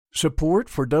Support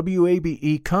for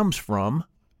WABE comes from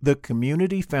the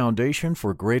Community Foundation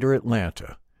for Greater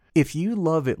Atlanta. If you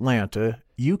love Atlanta,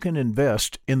 you can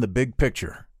invest in the big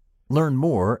picture. Learn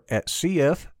more at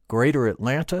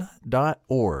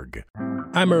cfgreateratlanta.org.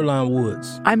 I'm Earlonne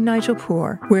Woods. I'm Nigel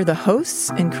Poor. We're the hosts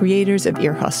and creators of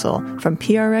Ear Hustle from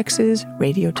PRX's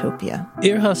Radiotopia.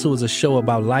 Ear Hustle is a show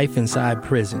about life inside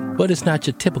prison, but it's not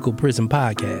your typical prison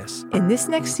podcast. In this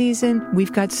next season,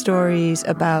 we've got stories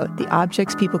about the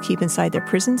objects people keep inside their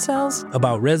prison cells,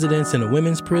 about residents in a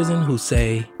women's prison who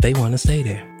say they want to stay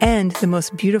there, and the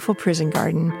most beautiful prison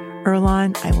garden.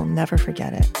 Earlonne, I will never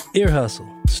forget it. Ear Hustle.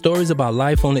 Stories about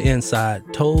life on the inside,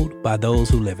 told by those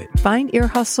who live it. Find Ear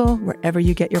Hustle wherever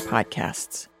you get your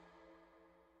podcasts.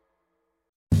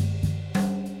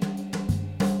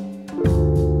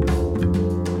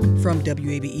 From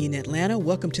WABE in Atlanta,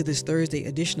 welcome to this Thursday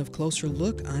edition of Closer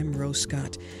Look. I'm Rose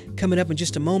Scott. Coming up in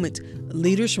just a moment,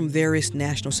 leaders from various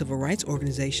national civil rights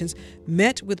organizations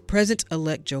met with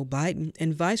President-elect Joe Biden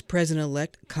and Vice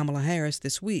President-elect Kamala Harris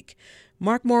this week.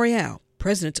 Mark Morial,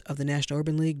 president of the National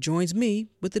Urban League, joins me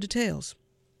with the details.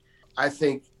 I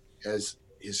think as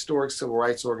historic civil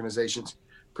rights organizations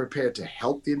prepared to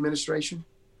help the administration,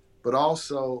 but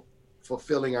also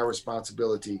fulfilling our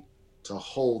responsibility to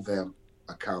hold them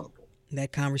accountable.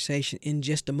 That conversation in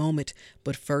just a moment.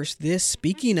 But first, this.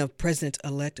 Speaking of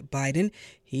President-elect Biden,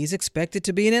 he's expected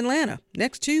to be in Atlanta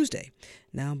next Tuesday.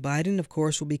 Now, Biden, of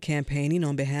course, will be campaigning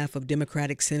on behalf of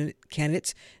Democratic Senate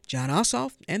candidates Jon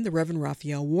Ossoff and the Reverend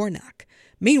Raphael Warnock.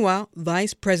 Meanwhile,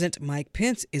 Vice President Mike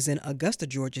Pence is in Augusta,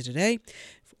 Georgia today,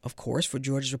 of course, for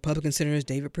Georgia's Republican Senators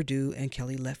David Perdue and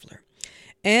Kelly Loeffler.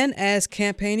 And as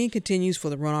campaigning continues for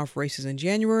the runoff races in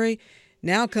January,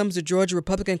 now comes the Georgia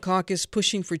Republican caucus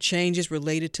pushing for changes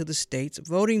related to the state's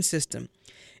voting system.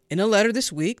 In a letter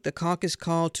this week, the caucus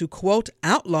called to, quote,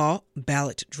 outlaw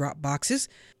ballot drop boxes,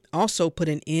 also put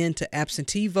an end to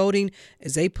absentee voting,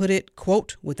 as they put it,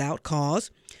 quote, without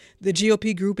cause. The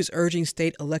GOP group is urging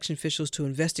state election officials to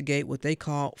investigate what they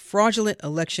call fraudulent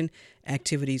election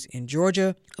activities in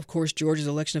Georgia. Of course, Georgia's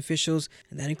election officials,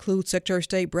 and that includes Secretary of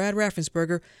State Brad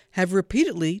Raffensperger, have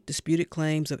repeatedly disputed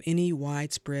claims of any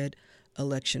widespread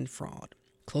election fraud.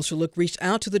 Closer Look reached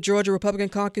out to the Georgia Republican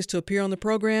caucus to appear on the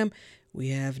program. We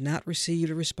have not received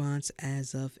a response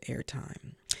as of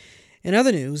airtime. In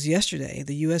other news, yesterday,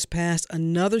 the U.S. passed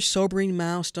another sobering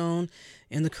milestone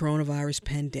in the coronavirus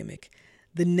pandemic.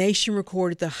 The nation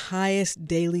recorded the highest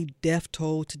daily death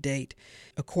toll to date.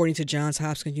 According to Johns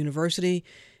Hopkins University,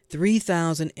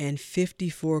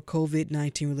 3,054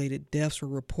 COVID-19 related deaths were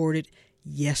reported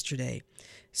yesterday.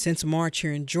 Since March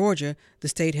here in Georgia, the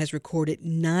state has recorded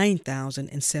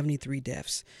 9,073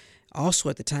 deaths. Also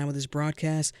at the time of this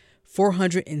broadcast,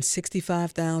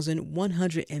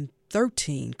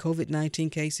 465,113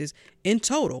 COVID-19 cases in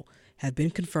total have been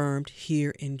confirmed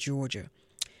here in Georgia.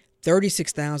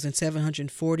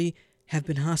 36,740 have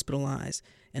been hospitalized,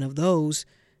 and of those,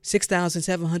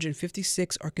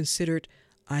 6,756 are considered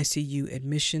ICU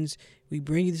admissions. We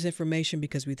bring you this information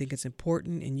because we think it's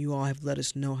important, and you all have let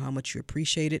us know how much you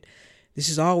appreciate it. This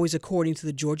is always according to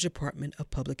the Georgia Department of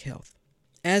Public Health.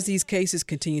 As these cases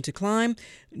continue to climb,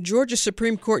 Georgia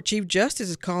Supreme Court Chief Justice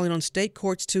is calling on state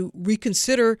courts to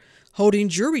reconsider holding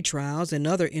jury trials and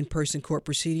other in-person court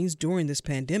proceedings during this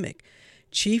pandemic.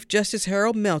 Chief Justice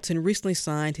Harold Melton recently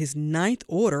signed his 9th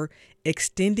order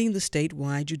extending the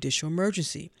statewide judicial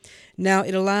emergency. Now,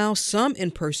 it allows some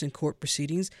in-person court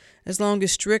proceedings as long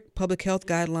as strict public health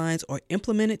guidelines are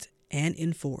implemented and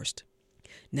enforced.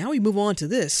 Now we move on to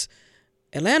this.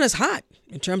 Atlanta's hot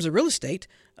in terms of real estate.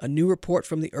 A new report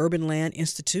from the Urban Land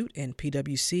Institute and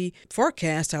PwC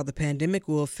forecasts how the pandemic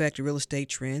will affect real estate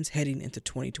trends heading into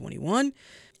 2021,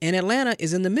 and Atlanta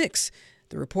is in the mix.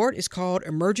 The report is called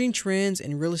Emerging Trends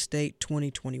in Real Estate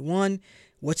 2021.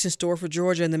 What's in store for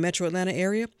Georgia and the metro Atlanta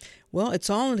area? Well,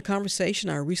 it's all in the conversation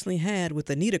I recently had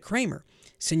with Anita Kramer,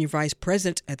 Senior Vice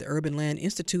President at the Urban Land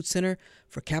Institute Center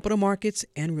for Capital Markets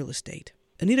and Real Estate.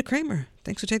 Anita Kramer,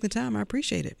 thanks for taking the time. I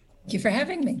appreciate it. Thank you for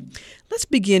having me. Let's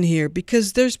begin here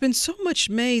because there's been so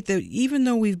much made that even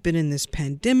though we've been in this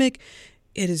pandemic,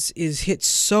 it is hit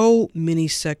so many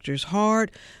sectors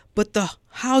hard. But the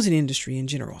housing industry in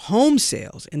general, home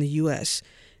sales in the U.S.,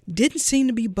 didn't seem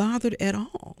to be bothered at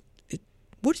all.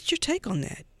 What is your take on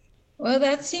that? Well,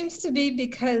 that seems to be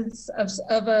because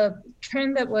of a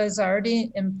trend that was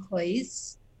already in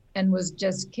place and was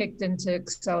just kicked into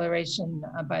acceleration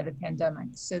by the pandemic.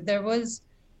 So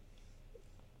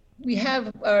we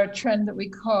have a trend that we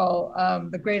call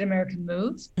the Great American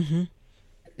Move. Mm-hmm.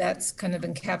 That's kind of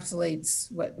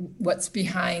encapsulates what's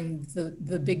behind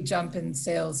the big jump in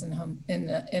sales in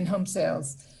home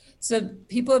sales. So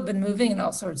people have been moving in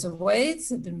all sorts of ways.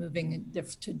 They've been moving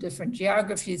to different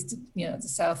geographies. The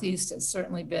Southeast has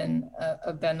certainly been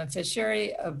a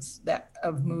beneficiary of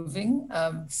moving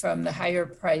from the higher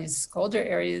priced, colder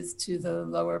areas to the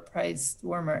lower priced,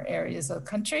 warmer areas of the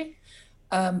country.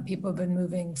 People have been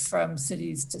moving from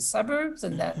cities to suburbs,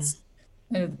 and that's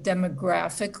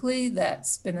demographically,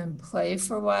 that's been in play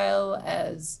for a while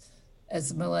as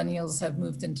the millennials have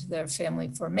moved into their family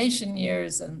formation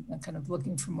years and kind of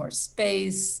looking for more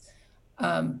space.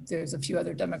 There's a few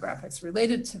other demographics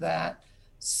related to that.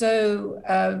 So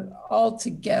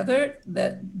altogether,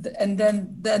 and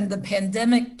then the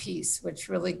pandemic piece, which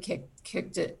really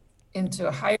kicked it into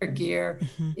a higher gear,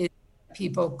 is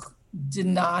people did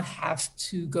not have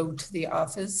to go to the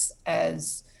office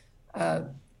as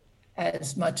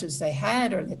much as they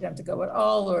had, or they didn't have to go at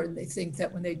all, or they think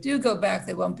that when they do go back,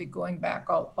 they won't be going back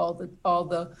all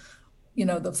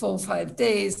the full 5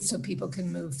 days, so people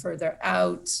can move further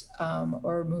out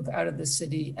or move out of the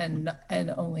city and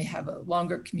only have a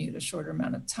longer commute, a shorter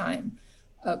amount of time.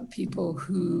 People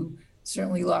who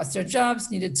certainly lost their jobs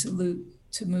needed to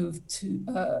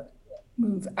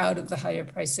move out of the higher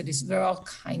price cities. So there are all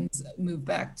kinds of move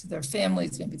back to their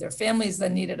families. Maybe their families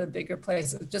then needed a bigger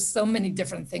place. Just so many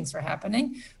different things were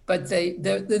happening, but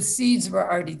the seeds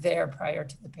were already there prior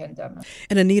to the pandemic.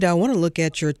 And Anita, I want to look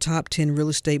at your top 10 real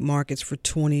estate markets for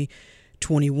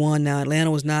 2021. Now,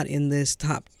 Atlanta was not in this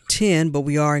top 10, but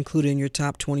we are included in your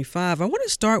top 25. I want to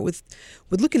start with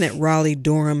looking at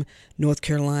Raleigh-Durham, North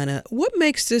Carolina. What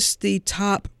makes this the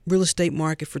top real estate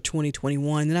market for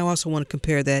 2021? And I also want to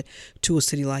compare that to a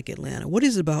city like Atlanta. What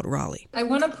is it about Raleigh? I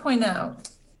want to point out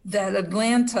that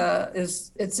Atlanta it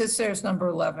sits there as number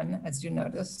 11, as you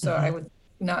noticed. So I would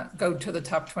not go to the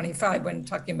top 25 when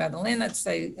talking about Atlanta. I'd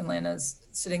say Atlanta's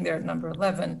sitting there at number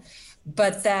 11,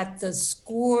 but that the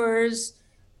scores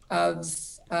of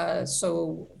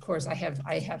so of course I have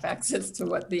access to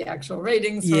what the actual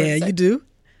ratings. Yeah, you do.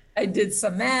 I did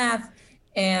some math,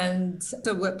 and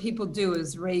so what people do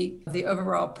is rate the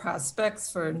overall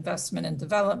prospects for investment and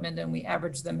development, and we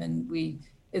average them, and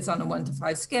it's on a 1 to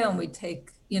 5 scale, and we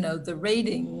take the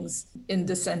ratings in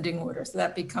descending order, so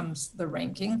that becomes the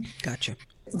ranking. Gotcha.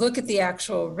 Look at the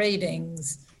actual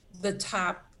ratings. The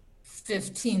top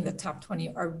 15, the top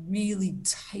 20 are really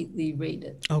tightly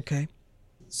rated. Okay.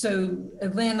 So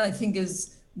Atlanta, I think,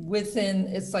 is within,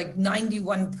 it's like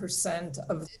 91%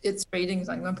 of its ratings,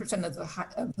 91%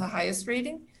 of the highest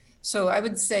rating. So I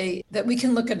would say that we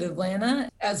can look at Atlanta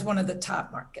as one of the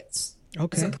top markets.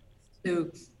 Okay. As opposed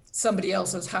to somebody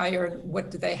else is higher, what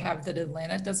do they have that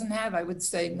Atlanta doesn't have? I would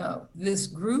say no. This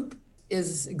group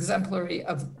is exemplary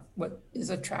of what is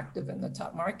attractive in the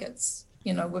top markets.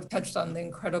 We've touched on the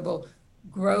incredible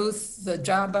growth, the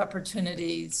job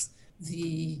opportunities,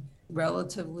 the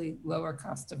relatively lower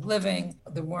cost of living,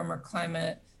 the warmer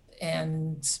climate,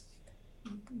 and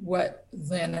what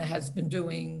Atlanta has been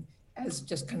doing as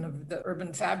just kind of the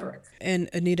urban fabric. And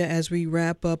Anita, as we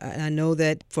wrap up, I know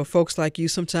that for folks like you,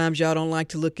 sometimes y'all don't like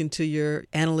to look into your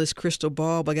analyst crystal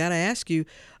ball, but I got to ask you,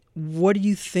 what do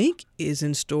you think is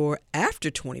in store after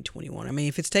 2021? I mean,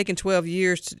 if it's taken 12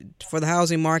 years for the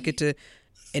housing market to,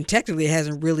 and technically it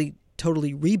hasn't really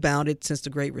totally rebounded since the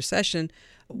Great Recession,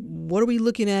 what are we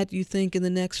looking at, you think, in the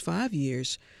next 5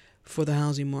 years for the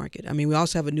housing market? I mean, we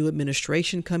also have a new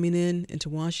administration coming into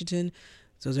Washington,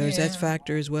 so there's that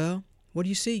factor as well. What do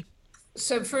you see?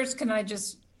 So first, can I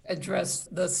just address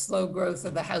the slow growth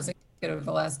of the housing market over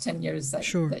the last 10 years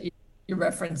that you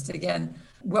referenced again?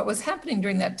 What was happening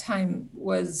during that time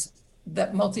was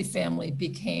that multifamily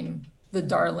became the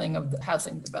darling of the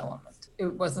housing development.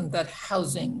 It wasn't that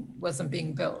housing wasn't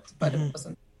being built, but it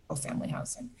wasn't family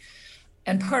housing.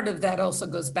 And part of that also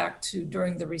goes back to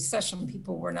during the recession,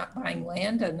 people were not buying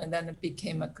land, and then it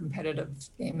became a competitive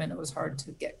game and it was hard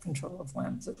to get control of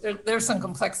land. So there's some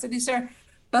complexities there.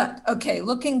 But okay,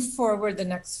 looking forward the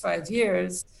next 5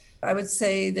 years, I would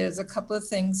say there's a couple of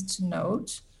things to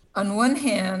note. On one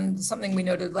hand, something we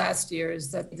noted last year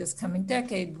is that this coming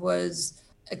decade was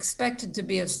expected to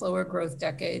be a slower growth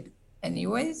decade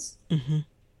anyways.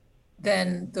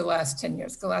 Than the last 10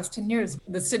 years. The last 10 years,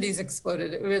 the cities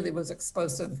exploded. It really was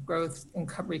explosive growth and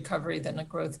recovery than a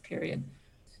growth period.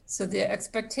 So the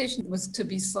expectation was to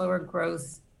be slower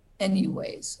growth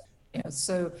anyways.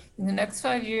 So in the next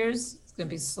 5 years, it's going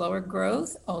to be slower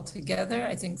growth altogether.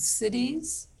 I think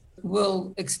cities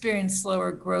will experience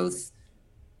slower growth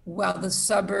while the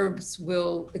suburbs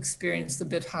will experience a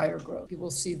bit higher growth. You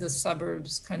will see the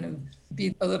suburbs kind of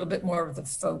be a little bit more of the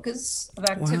focus of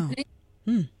activity.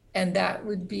 Wow. And that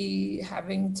would be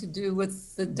having to do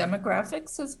with the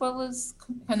demographics as well as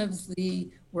kind of the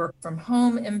work from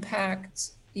home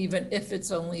impact even if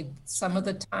it's only some of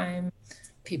the time.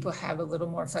 People have a little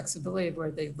more flexibility of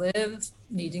where they live,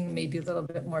 needing maybe a little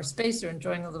bit more space or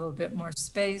enjoying a little bit more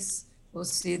space. We'll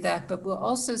see that, but we'll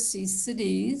also see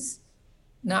cities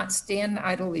not stand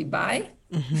idly by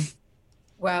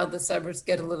while the suburbs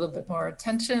get a little bit more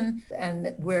attention.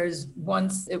 And whereas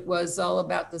once it was all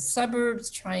about the suburbs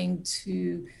trying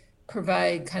to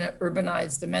provide kind of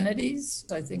urbanized amenities,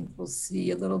 I think we'll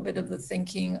see a little bit of the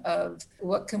thinking of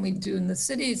what can we do in the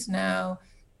cities now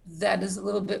that is a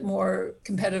little bit more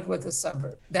competitive with the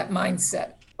suburb. That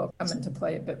mindset will come into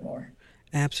play a bit more.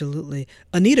 Absolutely.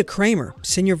 Anita Kramer,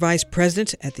 Senior Vice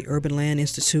President at the Urban Land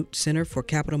Institute Center for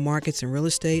Capital Markets and Real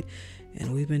Estate.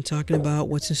 And we've been talking about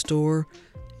what's in store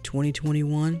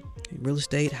 2021, real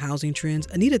estate, housing trends.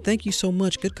 Anita, thank you so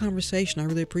much. Good conversation. I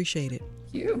really appreciate it.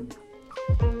 Thank you.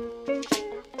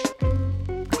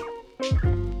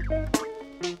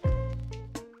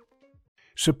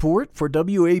 Support for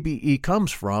WABE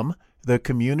comes from the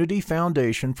Community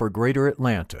Foundation for Greater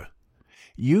Atlanta.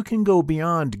 You can go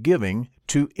beyond giving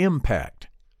to impact.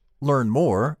 Learn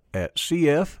more at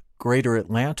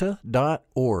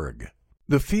cfgreateratlanta.org.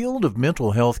 The field of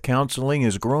mental health counseling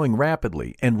is growing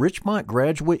rapidly, and Richmont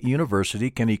Graduate University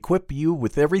can equip you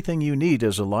with everything you need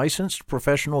as a licensed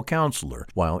professional counselor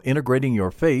while integrating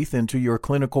your faith into your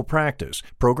clinical practice.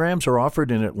 Programs are offered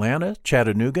in Atlanta,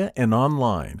 Chattanooga, and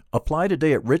online. Apply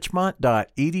today at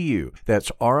richmont.edu.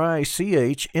 That's richmont.edu.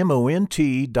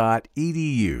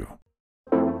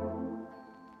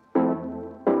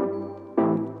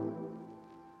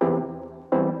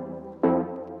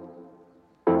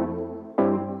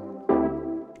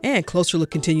 And Closer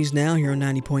Look continues now here on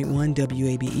 90.1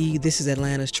 WABE. This is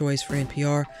Atlanta's Choice for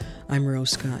NPR. I'm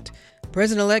Rose Scott.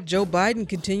 President-elect Joe Biden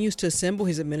continues to assemble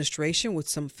his administration with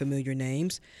some familiar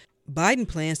names. Biden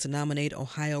plans to nominate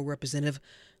Ohio Representative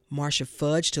Marcia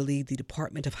Fudge to lead the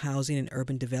Department of Housing and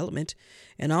Urban Development.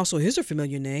 And also, here's a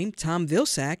familiar name, Tom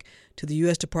Vilsack, to the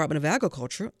U.S. Department of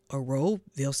Agriculture, a role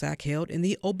Vilsack held in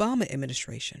the Obama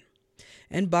administration.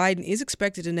 And Biden is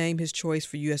expected to name his choice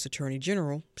for U.S. Attorney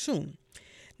General soon.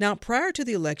 Now, prior to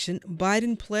the election,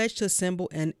 Biden pledged to assemble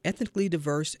an ethnically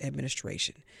diverse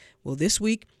administration. Well, this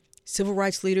week, civil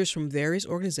rights leaders from various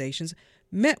organizations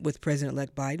met with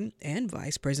President-elect Biden and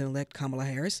Vice President-elect Kamala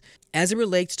Harris as it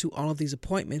relates to all of these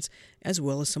appointments, as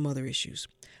well as some other issues.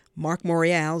 Mark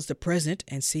Morial is the president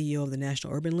and CEO of the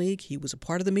National Urban League. He was a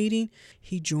part of the meeting.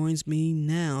 He joins me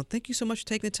now. Thank you so much for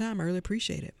taking the time. I really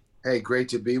appreciate it. Hey, great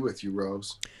to be with you,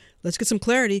 Rose. Let's get some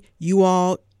clarity. You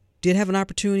all did have an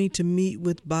opportunity to meet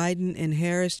with Biden and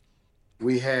Harris.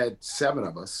 We had 7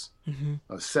 of us,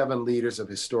 7 leaders of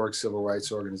historic civil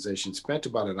rights organizations, spent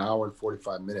about an hour and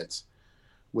 45 minutes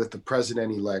with the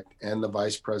president-elect and the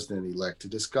vice president-elect to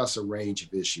discuss a range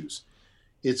of issues.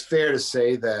 It's fair to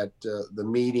say that the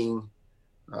meeting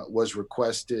was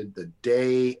requested the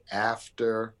day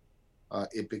after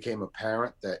it became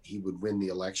apparent that he would win the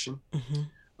election.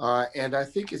 And I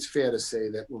think it's fair to say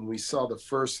that when we saw the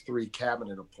first 3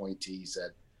 cabinet appointees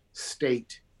at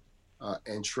State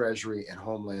and Treasury and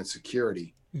Homeland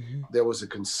Security, there was a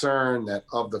concern that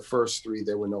of the first 3,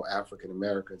 there were no African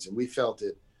Americans. And we felt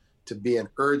it to be an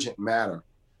urgent matter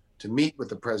to meet with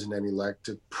the president-elect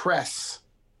to press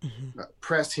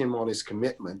him on his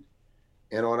commitment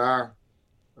and on our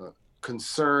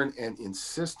concern and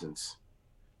insistence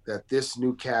that this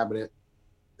new cabinet,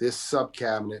 this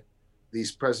sub-cabinet,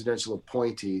 these presidential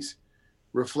appointees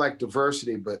reflect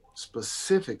diversity, but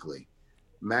specifically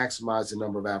maximize the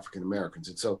number of African Americans.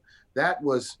 And so that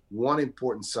was one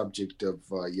important subject of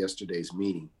yesterday's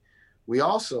meeting. We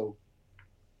also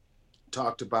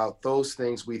talked about those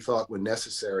things we thought were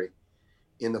necessary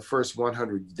in the first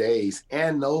 100 days,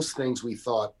 and those things we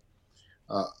thought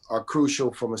are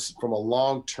crucial from a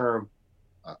long-term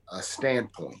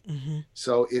standpoint.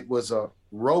 So it was a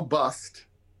robust,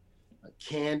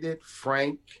 candid,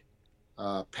 frank,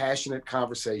 passionate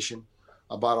conversation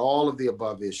about all of the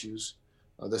above issues.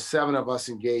 The 7 of us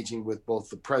engaging with both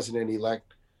the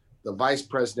president-elect, the vice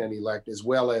president-elect, as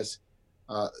well as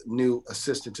new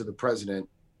assistant to the president,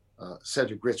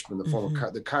 Cedric Richmond,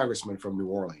 the congressman from New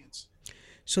Orleans.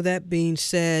 So that being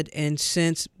said, and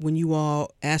since when you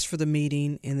all asked for the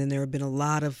meeting, and then there have been a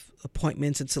lot of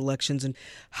appointments and selections, and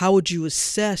how would you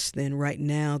assess then right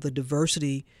now the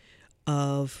diversity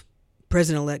of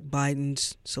President-elect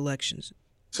Biden's selections?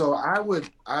 So I would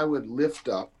lift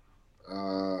up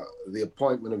the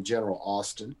appointment of General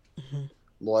Austin,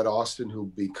 Lloyd Austin, who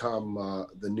become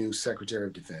the new Secretary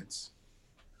of Defense,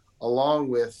 along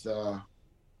with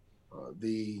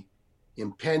the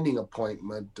impending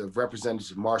appointment of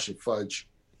Representative Marcia Fudge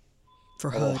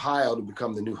of Ohio to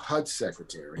become the new HUD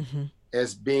Secretary,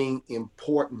 as being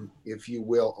important, if you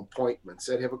will, appointments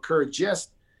that have occurred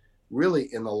just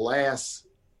really in the last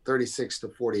 36 to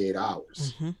 48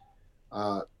 hours.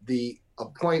 The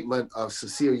appointment of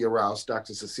Cecilia Rouse,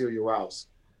 Dr. Cecilia Rouse,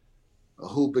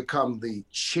 who become the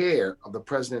chair of the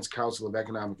President's Council of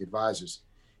Economic Advisors,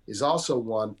 is also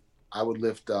one I would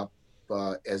lift up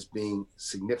as being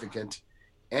significant.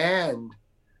 And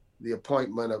the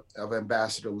appointment of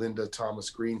Ambassador Linda Thomas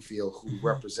Greenfield, who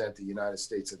represent the United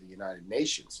States of the United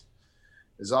Nations,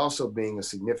 is also being a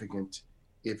significant,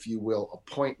 if you will,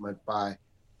 appointment by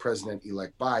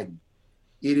President-elect Biden.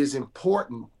 It is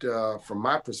important from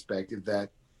my perspective that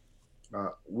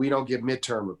we don't give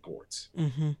midterm reports.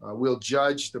 We'll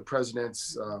judge the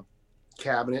president's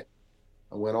cabinet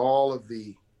when all of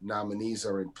the nominees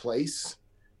are in place,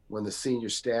 when the senior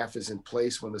staff is in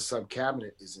place, when the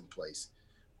sub-cabinet is in place.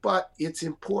 But it's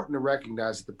important to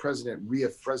recognize that the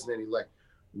president-elect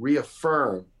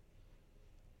reaffirmed,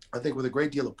 I think with a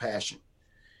great deal of passion,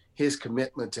 his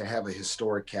commitment to have a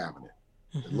historic cabinet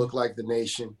that looked like the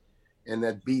nation and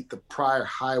that beat the prior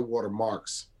high water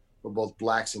marks for both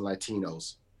Blacks and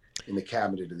Latinos in the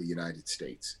cabinet of the United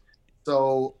States.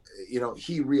 So,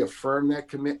 he reaffirmed that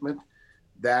commitment.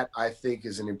 That, I think,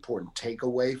 is an important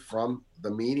takeaway from the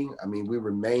meeting. I mean, we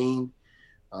remain,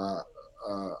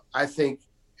 I think,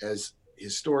 as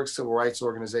historic civil rights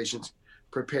organizations,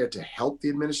 prepared to help the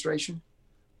administration,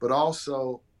 but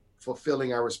also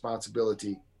fulfilling our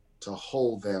responsibility to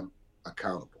hold them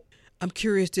accountable. I'm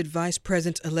curious, did Vice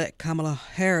President-elect Kamala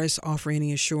Harris offer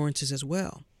any assurances as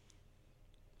well?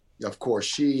 Of course,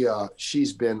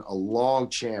 she's been a long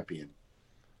champion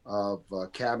of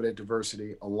cabinet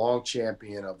diversity, a long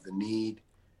champion of the need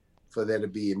for there to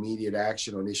be immediate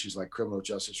action on issues like criminal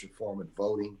justice reform and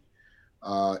voting.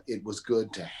 It was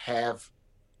good to have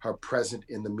her present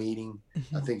in the meeting.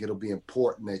 I think it'll be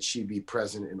important that she be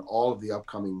present in all of the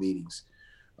upcoming meetings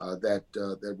that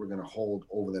we're going to hold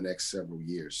over the next several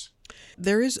years.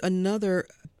 There is another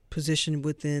position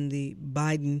within the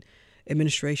Biden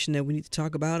administration that we need to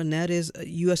talk about, and that is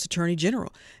U.S. Attorney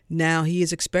General. Now, he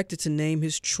is expected to name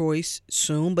his choice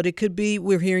soon, but it could be,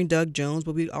 we're hearing Doug Jones,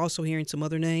 but we're also hearing some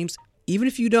other names. Even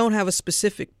if you don't have a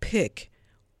specific pick,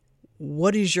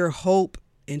 what is your hope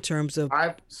in terms of...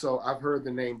 I've heard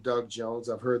the name Doug Jones.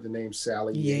 I've heard the name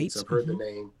Sally Yates. I've heard the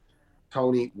name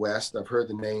Tony West. I've heard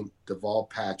the name Deval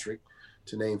Patrick,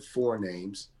 to name four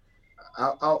names.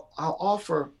 I'll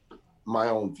offer my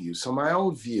own view. So my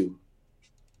own view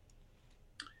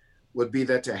would be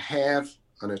that to have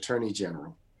an attorney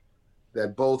general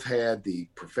that both had the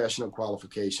professional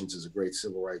qualifications as a great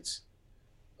civil rights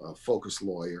focused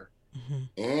lawyer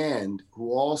and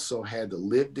who also had the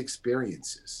lived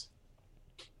experiences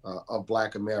of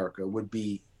Black America would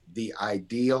be the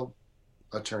ideal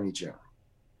attorney general.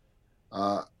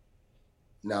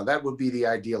 Now, that would be the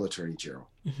ideal attorney general.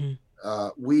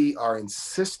 We are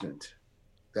insistent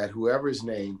that whoever is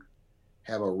named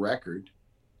have a record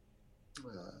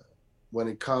when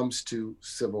it comes to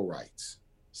civil rights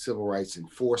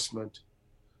enforcement,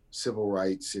 civil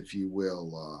rights, if you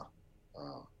will,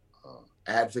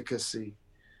 advocacy,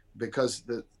 because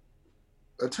the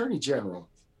attorney general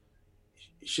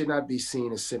should not be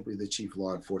seen as simply the chief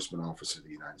law enforcement officer of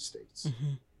the United States.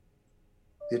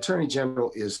 The attorney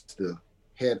general is the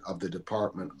head of the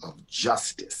Department of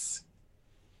Justice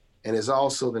and is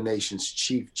also the nation's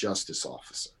chief justice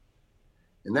officer.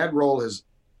 And that role has,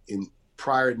 in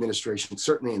prior administration,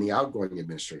 certainly in the outgoing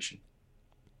administration,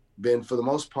 been for the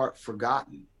most part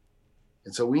forgotten.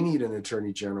 And so we need an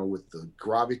attorney general with the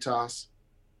gravitas,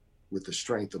 with the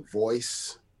strength of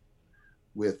voice,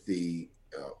 with the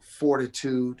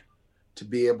fortitude to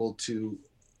be able to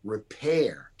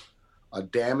repair a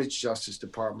damaged Justice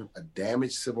Department, a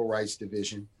damaged Civil Rights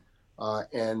Division,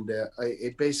 and a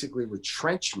basically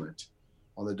retrenchment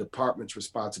on the department's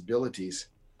responsibilities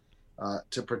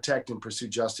to protect and pursue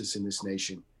justice in this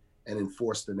nation and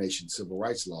enforce the nation's civil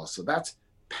rights laws. So that's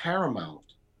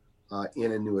paramount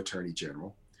in a new attorney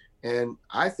general. And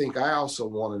I think I also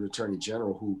want an attorney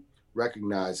general who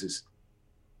recognizes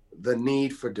the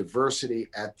need for diversity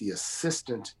at the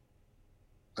assistant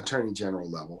attorney general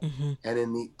level and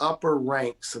in the upper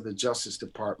ranks of the Justice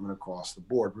Department across the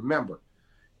board. Remember,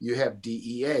 you have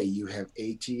DEA, you have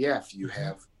ATF, you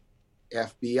have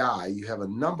FBI, you have a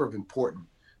number of important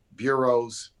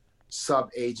bureaus,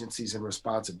 sub-agencies, and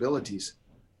responsibilities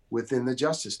within the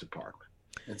Justice Department.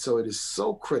 And so it is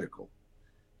so critical.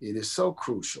 It is so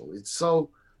crucial. It's so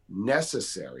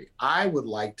necessary. I would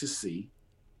like to see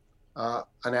an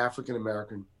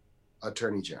African-American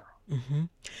attorney general.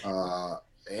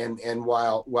 And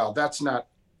while that's not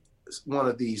one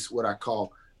of these, what I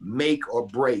call make or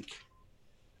break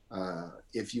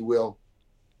if you will,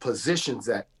 positions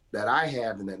that I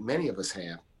have and that many of us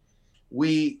have,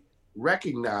 we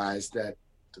recognize that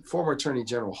the former Attorney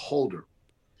General Holder,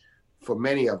 for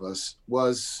many of us,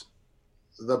 was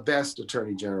the best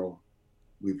Attorney General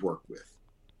we've worked with.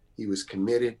 He was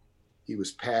committed, he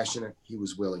was passionate, he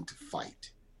was willing to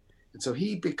fight. And so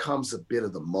he becomes a bit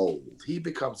of the mold. He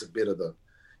becomes a bit of the,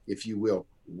 if you will,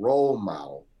 role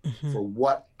model for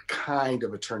what kind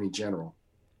of Attorney General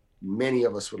many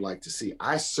of us would like to see.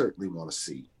 I certainly want to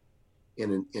see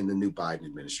in the new Biden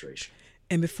administration.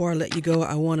 And before I let you go,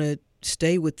 I want to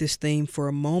stay with this theme for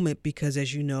a moment because,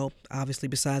 as you know, obviously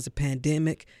besides the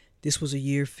pandemic, this was a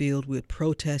year filled with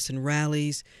protests and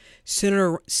rallies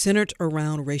centered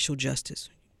around racial justice.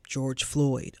 George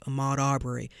Floyd, Ahmaud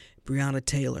Arbery, Breonna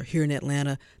Taylor. Here in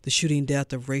Atlanta, the shooting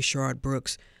death of Rayshard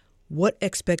Brooks. What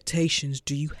expectations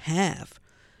do you have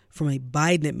from a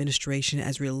Biden administration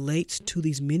as relates to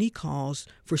these many calls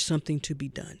for something to be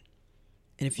done?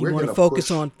 And if you want to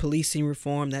focus on policing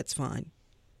reform, that's fine.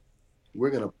 We're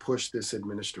going to push this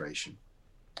administration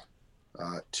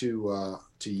to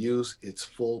use its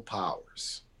full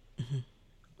powers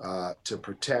to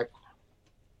protect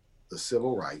the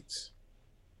civil rights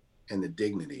and the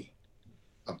dignity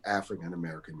of African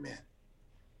American men.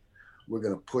 We're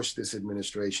going to push this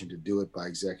administration to do it by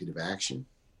executive action.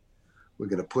 We're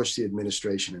going to push the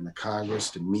administration and the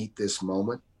Congress to meet this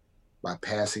moment by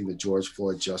passing the George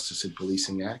Floyd Justice and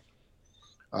Policing Act.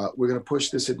 We're going to push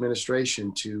this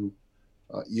administration to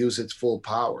use its full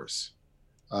powers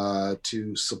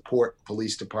to support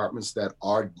police departments that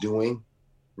are doing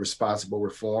responsible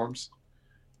reforms,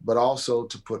 but also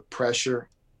to put pressure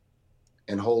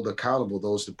and hold accountable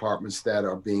those departments that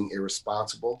are being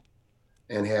irresponsible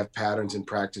and have patterns and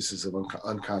practices of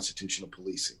unconstitutional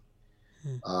policing.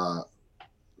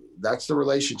 That's the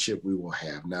relationship we will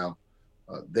have. Now,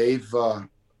 they've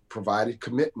provided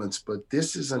commitments, but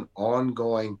this is an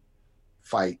ongoing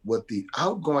fight. What the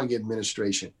outgoing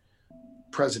administration,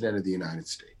 President of the United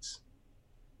States,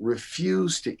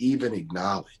 refused to even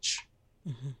acknowledge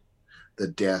the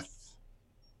death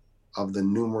of the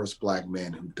numerous Black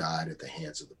men who died at the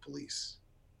hands of the police.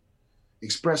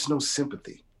 Expressed no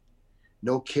sympathy,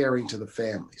 no caring to the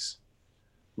families.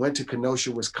 Went to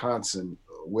Kenosha, Wisconsin,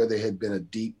 where there had been a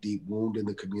deep, deep wound in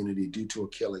the community due to a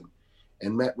killing,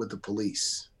 and met with the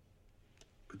police,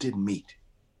 but didn't meet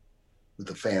with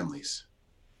the families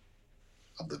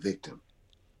of the victim.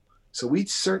 So we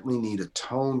certainly need a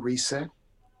tone reset.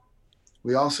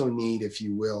 We also need, if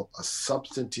you will, a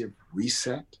substantive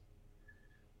reset.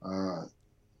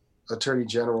 Attorney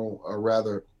General, or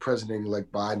rather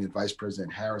President-elect Biden and Vice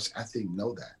President Harris, I think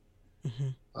know that.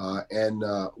 And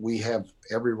we have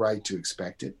every right to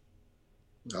expect it.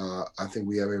 I think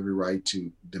we have every right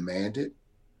to demand it.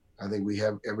 I think we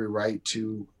have every right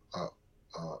to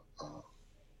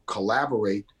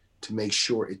collaborate to make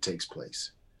sure it takes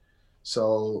place.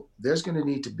 So there's going to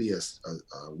need to be a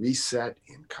reset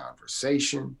in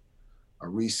conversation, a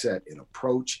reset in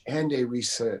approach, and a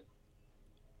reset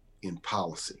in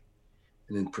policy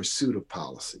and in pursuit of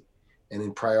policy and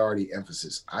in priority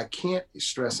emphasis. I can't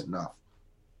stress enough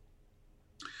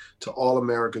to all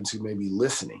Americans who may be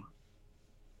listening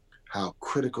how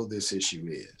critical this issue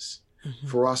is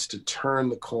for us to turn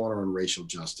the corner on racial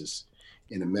justice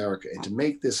in America and to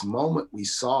make this moment we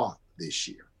saw this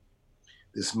year,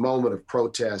 this moment of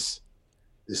protest,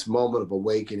 this moment of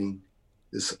awakening,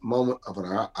 this moment of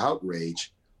an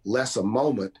outrage, less a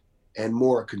moment and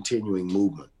more a continuing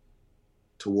movement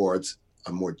towards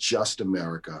a more just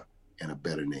America and a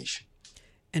better nation.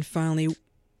 And finally,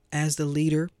 as the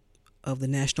leader of the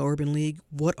National Urban League,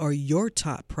 what are your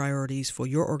top priorities for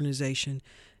your organization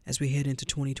as we head into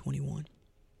 2021?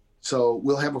 So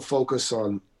we'll have a focus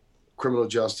on criminal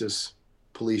justice,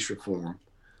 police reform.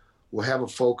 We'll have a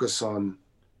focus on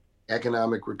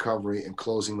economic recovery and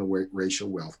closing the racial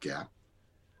wealth gap.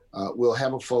 We'll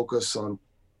have a focus on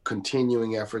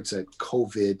continuing efforts at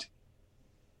COVID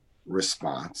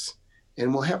response.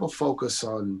 And we'll have a focus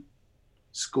on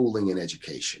schooling and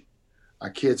education. Our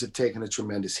kids have taken a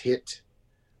tremendous hit.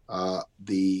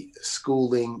 The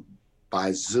schooling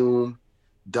by Zoom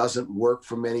doesn't work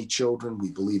for many children.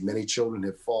 We believe many children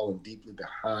have fallen deeply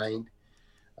behind.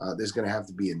 There's going to have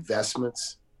to be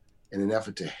investments in an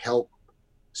effort to help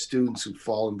students who've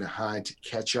fallen behind to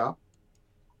catch up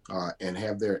and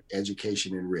have their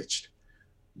education enriched.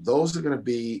 Those are going to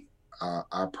be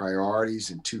our priorities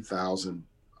in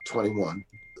 2021.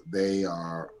 They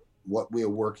are what we are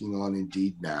working on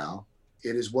indeed now.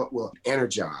 It is what will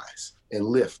energize and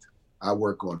lift our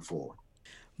work going forward.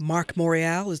 Mark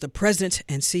Morial is the president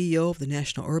and CEO of the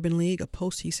National Urban League, a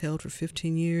post he's held for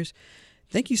 15 years.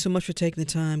 Thank you so much for taking the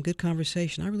time. Good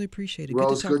conversation. I really appreciate it.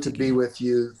 Rose, good to be with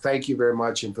you. Thank you very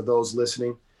much. And for those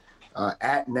listening,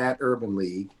 at Nat Urban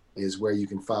League is where you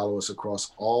can follow us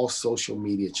across all social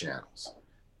media channels,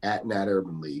 at Nat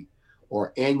Urban League,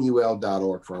 or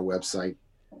nul.org for our website.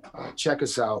 Check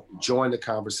us out, join the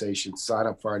conversation, sign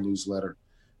up for our newsletter,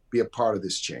 be a part of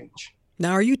this change.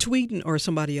 Now, are you tweeting or is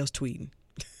somebody else tweeting?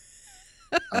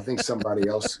 I think somebody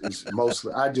else is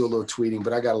mostly. I do a little tweeting,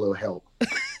 but I got a little help.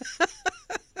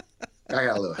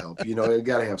 You know, you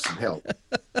got to have some help.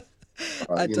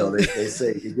 They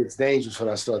say it gets dangerous when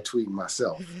I start tweeting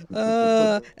myself.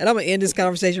 And I'm going to end this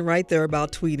conversation right there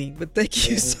about tweeting. But thank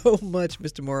you so much,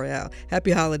 Mr. Morreale.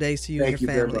 Happy holidays to you and your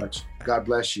family. Thank you very much. God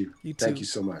bless you. You too. Thank you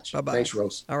so much. Bye-bye. Thanks,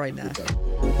 Rose. All right, now.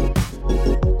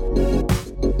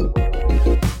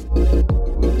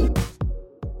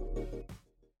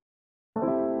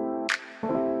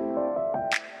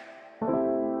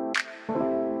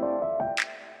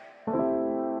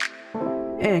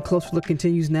 And Closer Look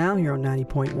continues now here on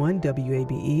 90.1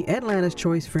 WABE, Atlanta's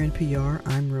Choice for NPR.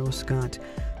 I'm Rose Scott.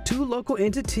 2 local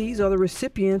entities are the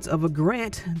recipients of a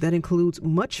grant that includes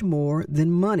much more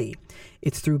than money.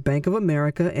 It's through Bank of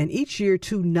America, and each year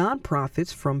 2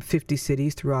 nonprofits from 50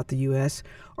 cities throughout the U.S.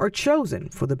 are chosen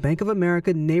for the Bank of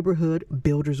America Neighborhood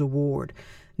Builders Award.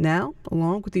 Now,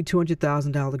 along with the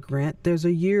 $200,000 grant, there's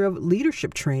a year of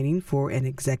leadership training for an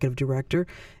executive director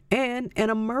and an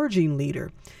emerging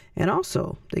leader. And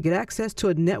also, they get access to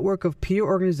a network of peer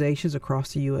organizations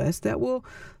across the U.S. that will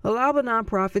allow the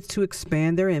nonprofits to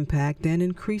expand their impact and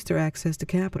increase their access to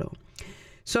capital.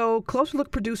 So, Closer Look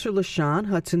producer LaShawn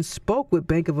Hudson spoke with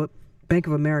Bank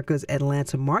of America's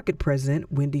Atlanta Market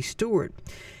President, Wendy Stewart.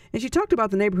 And she talked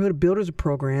about the Neighborhood Builders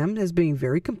Program as being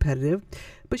very competitive,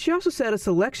 but she also said a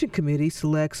selection committee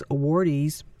selects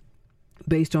awardees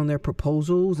based on their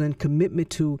proposals and commitment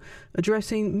to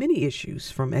addressing many issues,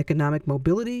 from economic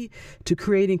mobility to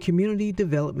creating community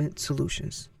development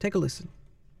solutions. Take a listen.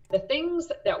 The things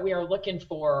that we are looking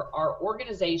for are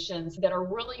organizations that are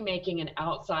really making an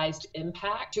outsized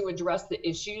impact to address the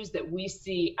issues that we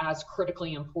see as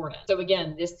critically important. So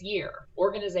again, this year,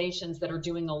 organizations that are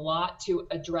doing a lot to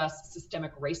address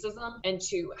systemic racism and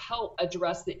to help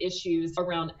address the issues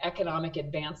around economic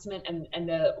advancement and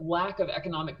the lack of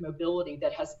economic mobility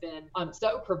that has been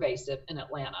so pervasive in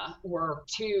Atlanta were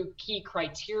 2 key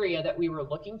criteria that we were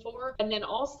looking for. And then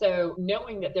also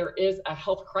knowing that there is a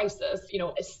health crisis,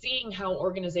 seeing how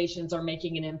organizations are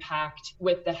making an impact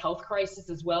with the health crisis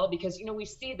as well, because, we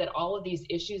see that all of these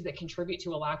issues that contribute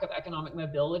to a lack of economic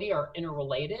mobility are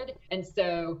interrelated. And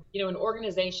so, an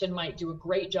organization might do a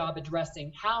great job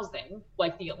addressing housing,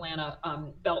 like the Atlanta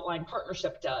Beltline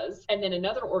Partnership does. And then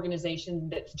another organization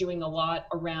that's doing a lot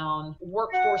around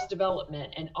workforce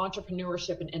development and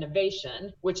entrepreneurship and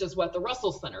innovation, which is what the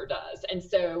Russell Center does. And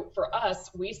so for us,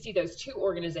 we see those 2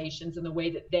 organizations in the way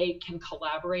that they can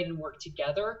collaborate and work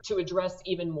together to address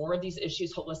even more of these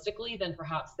issues holistically than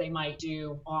perhaps they might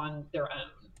do on their own.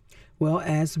 Well,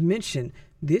 as mentioned,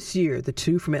 this year, the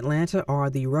 2 from Atlanta are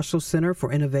the Russell Center for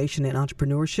Innovation and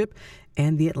Entrepreneurship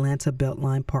and the Atlanta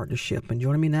Beltline Partnership. And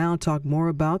joining me now to talk more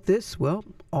about this,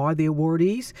 are the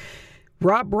awardees.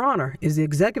 Rob Bronner is the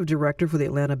Executive Director for the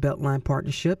Atlanta Beltline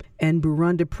Partnership, and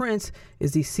Burunda Prince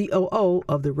is the COO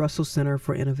of the Russell Center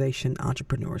for Innovation and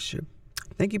Entrepreneurship.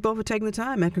 Thank you both for taking the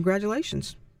time, and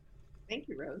congratulations. Thank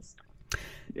you, Rose.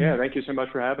 Yeah, thank you so much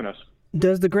for having us.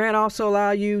 Does the grant also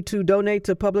allow you to donate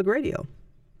to public radio?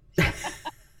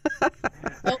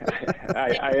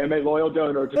 I am a loyal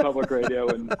donor to public radio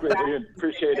and greatly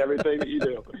appreciate everything that you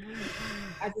do.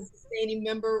 As a sustaining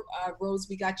member, Rose,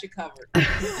 we got you covered.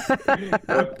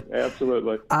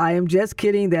 Absolutely. I am just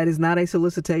kidding. That is not a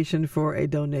solicitation for a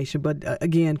donation. But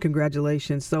again,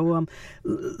 congratulations. So,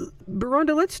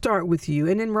 Burunda, let's start with you.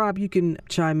 And then, Rob, you can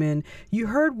chime in. You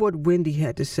heard what Wendy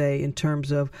had to say in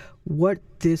terms of what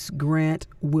this grant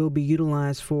will be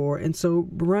utilized for. And so,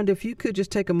 Burunda, if you could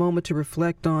just take a moment to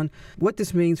reflect on what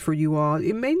this means for you all.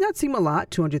 It may not seem a lot,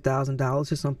 $200,000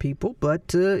 to some people,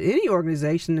 but any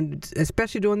organization,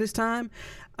 especially during this time,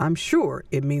 I'm sure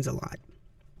it means a lot.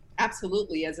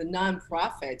 Absolutely. As a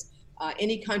nonprofit,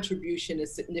 any contribution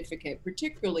is significant,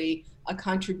 particularly a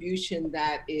contribution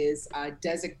that is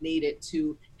designated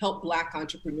to help Black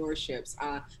entrepreneurships.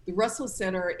 The Russell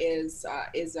Center is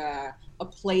a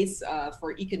place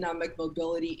for economic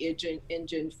mobility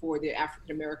engine for the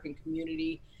African American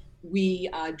community. We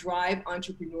drive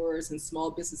entrepreneurs and small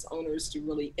business owners to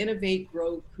really innovate,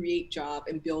 grow, create job,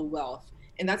 and build wealth.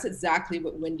 And that's exactly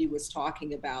what Wendy was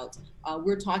talking about.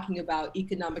 We're talking about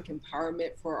economic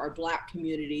empowerment for our Black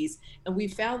communities. And we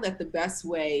found that the best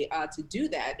way to do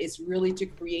that is really to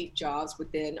create jobs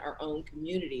within our own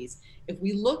communities. If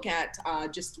we look at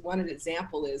just one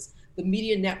example is the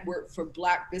media network for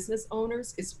Black business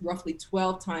owners is roughly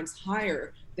 12 times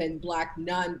higher than Black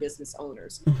non-business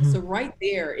owners. So right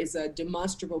there is a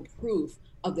demonstrable proof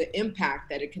of the impact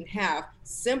that it can have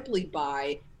simply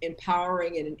by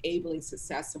empowering and enabling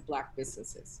success of Black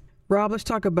businesses. Rob, let's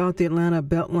talk about the Atlanta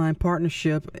Beltline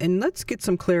Partnership, and let's get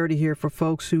some clarity here for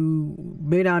folks who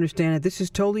may not understand that this is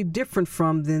totally different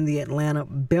than the Atlanta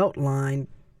Beltline.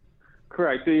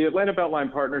 Correct. The Atlanta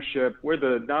Beltline Partnership, we're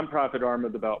the nonprofit arm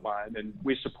of the Beltline, and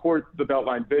we support the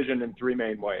Beltline vision in three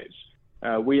main ways.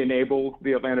 We enable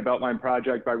the Atlanta Beltline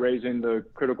project by raising the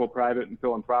critical private and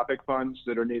philanthropic funds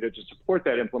that are needed to support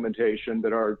that implementation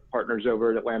that our partners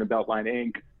over at Atlanta Beltline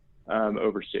Inc.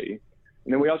 Oversee.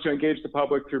 And then we also engage the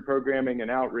public through programming and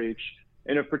outreach.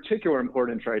 And of particular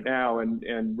importance right now,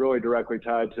 and really directly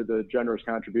tied to the generous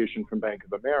contribution from Bank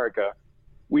of America,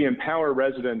 we empower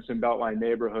residents in Beltline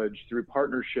neighborhoods through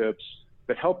partnerships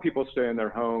that help people stay in their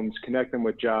homes, connect them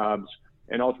with jobs,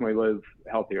 and ultimately live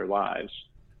healthier lives.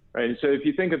 Right. And so if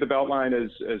you think of the Beltline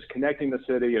as connecting the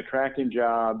city, attracting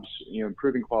jobs,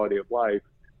 improving quality of life,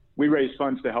 we raise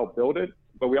funds to help build it,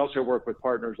 but we also work with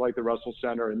partners like the Russell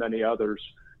Center and many others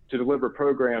to deliver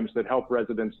programs that help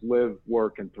residents live,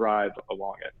 work, and thrive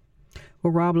along it.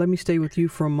 Well, Rob, let me stay with you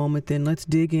for a moment then. Let's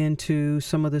dig into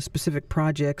some of the specific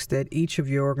projects that each of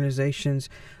your organizations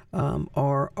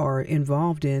are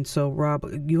involved in. So, Rob,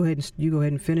 you go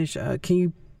ahead and finish. Can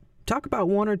you talk about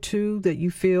one or two that you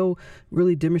feel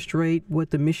really demonstrate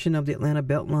what the mission of the Atlanta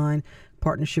Beltline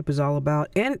Partnership is all about,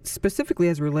 and specifically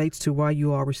as it relates to why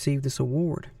you all received this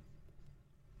award?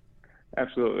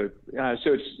 Absolutely.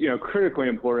 So it's critically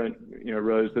important,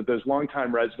 Rose, that those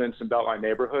longtime residents in Beltline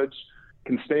neighborhoods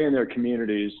can stay in their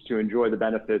communities to enjoy the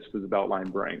benefits that the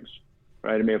Beltline brings.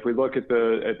 Right. I mean, if we look at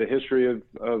the history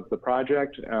of the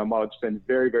project, while it's been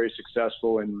very, very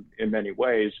successful in many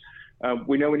ways,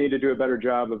 we know we need to do a better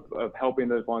job of helping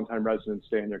those longtime residents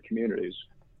stay in their communities.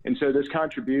 And so this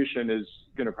contribution is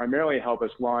going to primarily help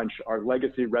us launch our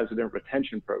Legacy Resident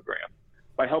Retention Program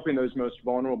by helping those most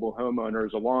vulnerable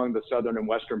homeowners along the southern and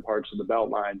western parts of the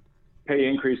Beltline pay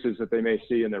increases that they may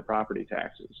see in their property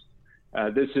taxes.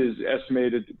 This is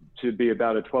estimated to be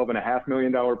about a $12.5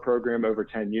 million program over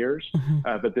 10 years,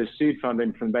 but this seed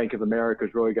funding from Bank of America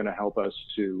is really going to help us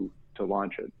to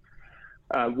launch it.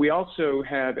 We also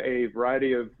have a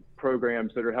variety of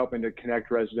programs that are helping to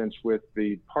connect residents with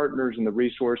the partners and the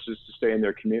resources to stay in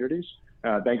their communities.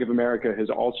 Bank of America has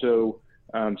also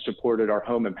supported our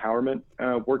home empowerment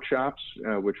workshops,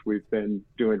 which we've been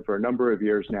doing for a number of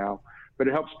years now. But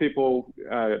it helps people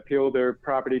appeal their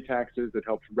property taxes. It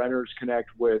helps renters connect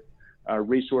with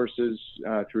resources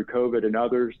through COVID and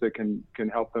others that can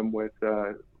help them with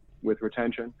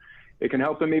retention. It can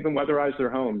help them even weatherize their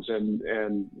homes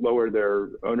and lower their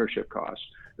ownership costs,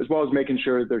 as well as making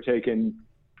sure that they're taking,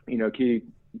 key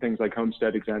things like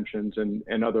homestead exemptions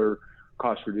and other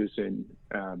cost-reducing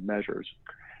measures.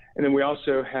 And then we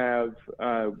also have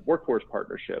workforce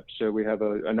partnerships. So we have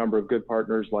a number of good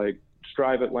partners like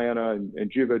Strive Atlanta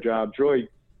and Juvo Jobs, really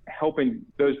helping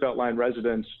those Beltline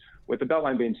residents, with the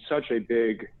Beltline being such a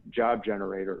big job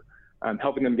generator,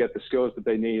 helping them get the skills that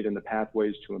they need and the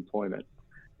pathways to employment.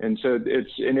 And so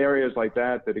it's in areas like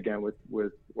that, again,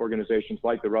 with organizations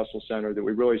like the Russell Center, that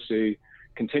we really see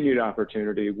continued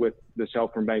opportunity with this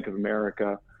help from Bank of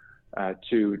America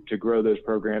to grow those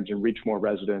programs and reach more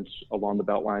residents along the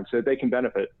Beltline so that they can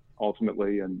benefit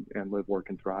ultimately and live, work,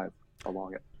 and thrive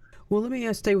along it. Well, let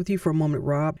me stay with you for a moment,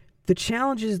 Rob. The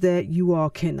challenges that you all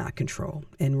cannot control.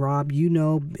 And Rob,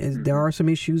 there are some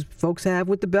issues folks have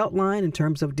with the Beltline in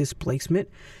terms of displacement.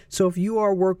 So if you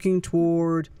are working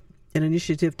toward an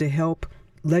initiative to help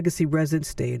legacy residents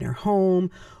stay in their home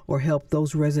or help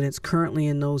those residents currently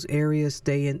in those areas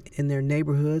stay in their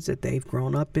neighborhoods that they've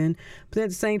grown up in. But at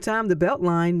the same time, the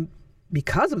Beltline,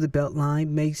 because of the Beltline,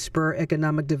 may spur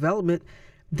economic development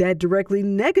that directly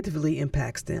negatively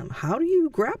impacts them. How do you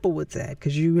grapple with that?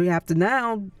 Because you have to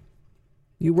now,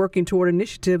 you're working toward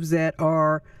initiatives that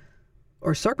are,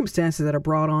 or circumstances that are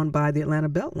brought on by the Atlanta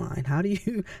Beltline. How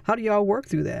do y'all work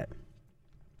through that?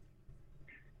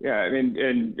 Yeah, I mean,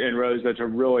 and Rose, that's a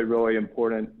really, really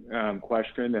important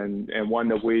question and one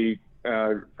that we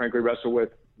frankly wrestle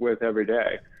with every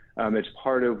day. It's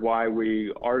part of why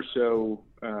we are so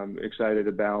excited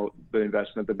about the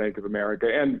investment that Bank of America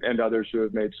and others who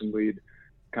have made some lead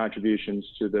contributions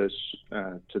to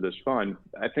this fund.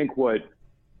 I think what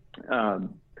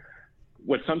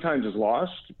what sometimes is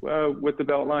lost with the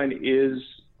Beltline is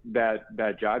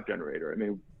that job generator. I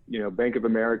mean, Bank of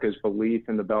America's belief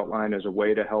in the Beltline as a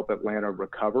way to help Atlanta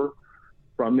recover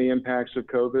from the impacts of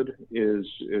COVID is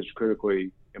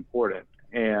critically important.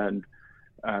 And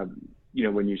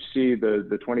when you see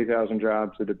the 20,000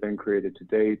 jobs that have been created to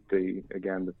date, the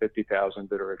 50,000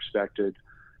 that are expected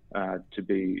to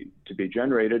be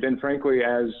generated, and frankly,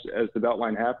 as the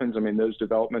Beltline happens, I mean, those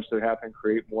developments that happen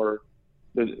create more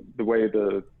the way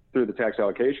through the tax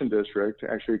allocation district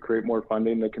actually create more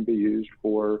funding that can be used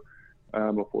for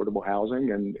affordable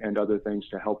housing and other things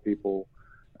to help people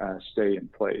stay in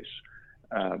place.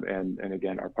 And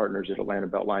again, our partners at Atlanta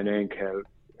Beltline Inc.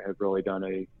 have really done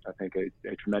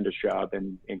a tremendous job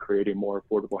in creating more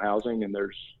affordable housing, and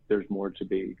there's more to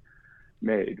be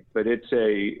made. But it's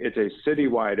a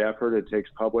citywide effort. It takes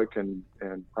public and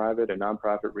private and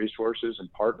nonprofit resources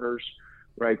and partners,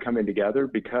 right, coming together,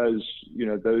 because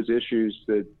those issues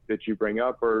that you bring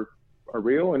up are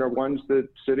real and are ones that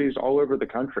cities all over the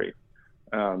country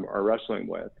are wrestling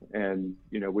with. And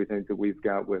we think that we've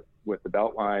got with the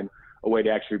Beltline a way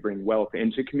to actually bring wealth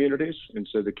into communities. And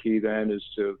so the key then is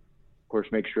to, of course,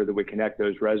 make sure that we connect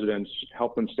those residents,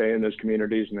 help them stay in those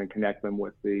communities, and then connect them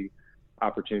with the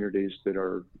opportunities that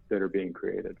are being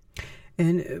created.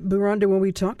 And Beronda, when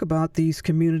we talk about these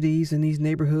communities and these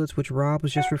neighborhoods, which Rob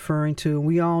was just referring to,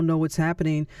 we all know what's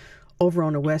happening over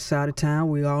on the west side of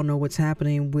town. We all know what's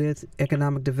happening with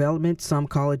economic development. Some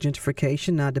call it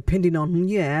gentrification. Now, depending on whom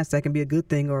you ask, that can be a good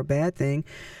thing or a bad thing.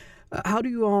 How do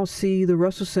you all see the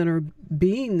Russell Center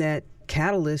being that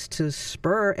catalyst to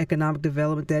spur economic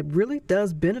development that really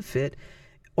does benefit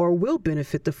or will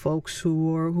benefit the folks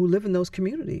who live in those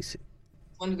communities?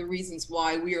 One of the reasons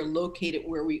why we are located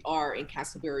where we are in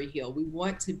Castleberry Hill. We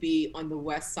want to be on the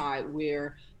west side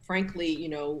where,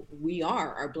 frankly, we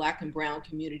are, our Black and brown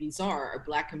communities are, our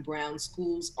Black and brown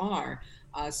schools are.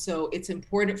 So it's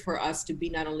important for us to be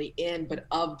not only in, but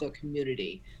of the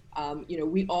community.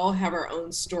 We all have our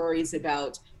own stories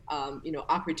about,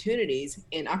 opportunities,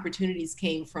 and opportunities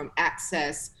came from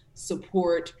access,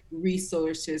 support,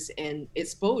 resources, and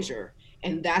exposure.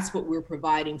 And that's what we're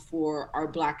providing for our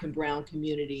Black and brown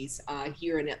communities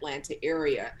here in Atlanta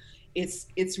area.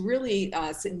 It's really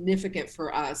significant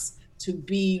for us to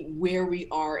be where we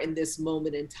are in this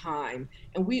moment in time.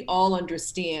 And we all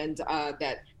understand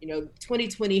that,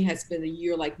 2020 has been a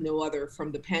year like no other,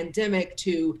 from the pandemic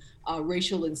to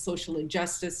racial and social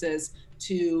injustices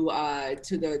to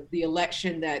the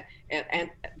election that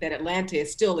Atlanta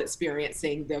is still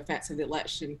experiencing the effects of the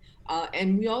election.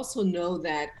 And we also know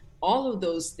that all of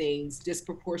those things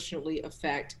disproportionately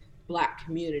affect Black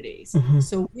communities. Mm-hmm.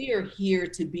 So we are here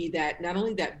to be that, not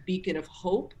only that beacon of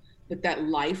hope, but that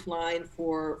lifeline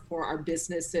for our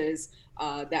businesses,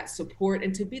 that support,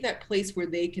 and to be that place where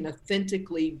they can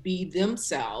authentically be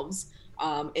themselves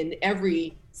in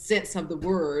every sense of the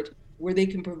word, where they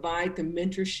can provide the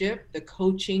mentorship, the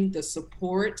coaching, the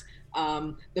support,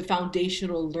 the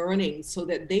foundational learning, so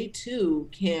that they too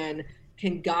can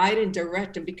guide and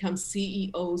direct and become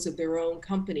CEOs of their own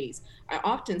companies. I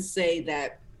often say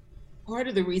that part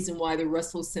of the reason why the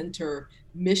Russell Center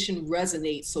mission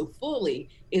resonates so fully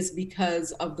is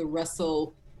because of the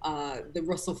Russell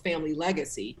family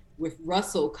legacy, with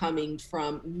Russell coming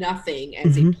from nothing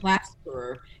as a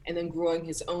plasterer and then growing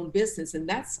his own business. And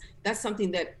that's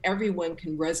something that everyone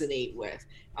can resonate with,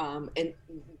 and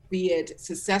be it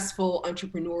successful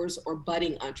entrepreneurs or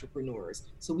budding entrepreneurs.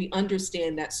 So we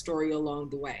understand that story along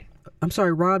the way. I'm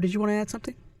sorry, Rob, did you want to add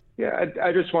something? Yeah,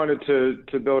 I just wanted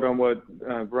to build on what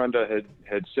Beronda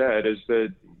had said, is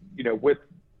that,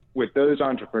 with those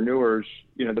entrepreneurs,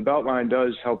 the Beltline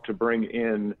does help to bring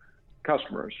in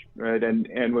customers, right?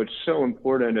 And what's so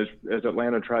important is, as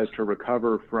Atlanta tries to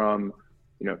recover from,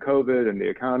 COVID and the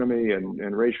economy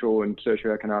and racial and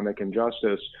socioeconomic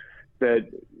injustice,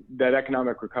 that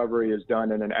economic recovery is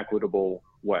done in an equitable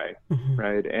way,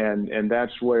 right? And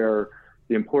that's where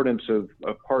the importance of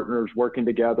partners working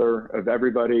together, of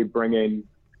everybody bringing,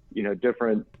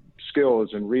 different skills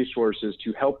and resources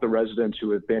to help the residents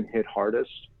who have been hit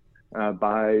hardest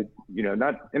by,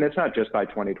 and it's not just by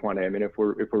 2020. I mean, if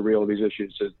we're real, these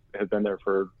issues have been there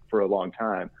for a long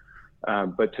time,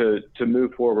 but to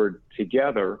move forward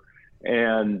together.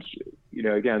 And,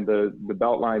 again, the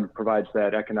Beltline provides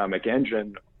that economic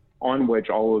engine on which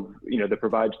all of, that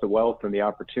provides the wealth and the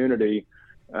opportunity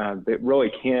that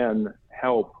really can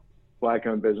help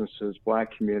Black-owned businesses,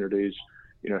 Black communities,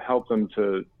 help them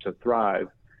to thrive.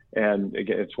 And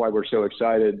again, it's why we're so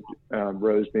excited,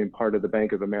 Rose, being part of the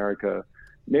Bank of America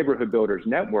Neighborhood Builders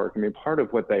Network. I mean, part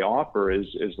of what they offer is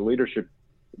leadership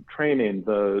training,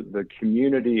 the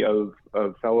community of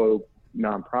fellow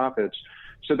nonprofits,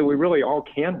 so that we really all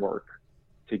can work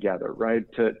together, right?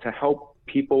 To help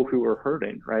people who are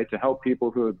hurting, right? To help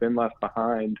people who have been left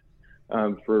behind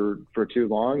for too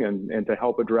long, and to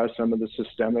help address some of the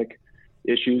systemic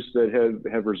issues that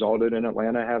have resulted in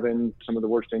Atlanta having some of the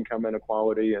worst income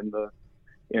inequality in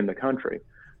the country.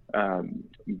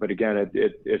 But again,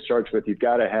 it starts with, you've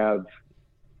got to have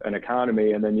an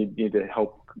economy, and then you need to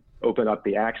help open up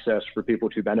the access for people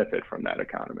to benefit from that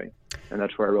economy. And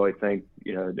that's where I really think,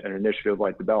 an initiative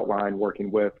like the Beltline,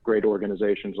 working with great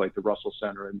organizations like the Russell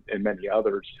Center and many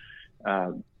others,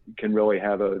 can really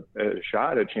have a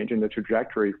shot at changing the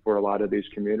trajectory for a lot of these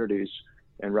communities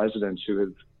and residents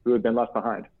who have been left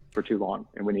behind for too long,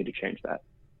 and we need to change that.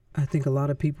 I think a lot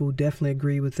of people definitely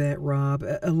agree with that, Rob.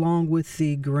 Along with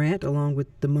the grant, along with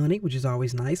the money, which is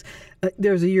always nice,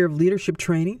 there's a year of leadership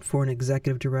training for an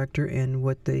executive director and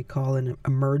what they call an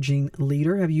emerging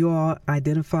leader. Have you all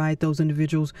identified those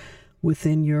individuals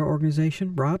within your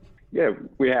organization, Rob? Yeah,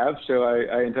 we have. So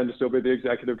I intend to still be the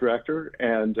executive director,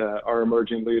 and our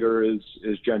emerging leader is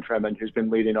Jen Tremond, who's been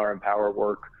leading our Empower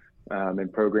work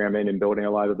and programming and building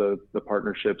a lot of the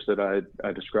partnerships that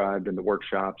I described in the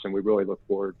workshops. And we really look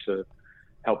forward to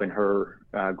helping her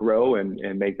grow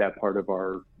and make that part of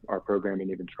our programming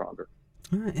even stronger.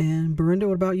 All right. And Belinda,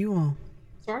 what about you all?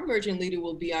 So our emerging leader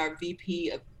will be our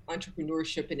VP of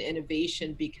Entrepreneurship and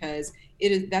Innovation, because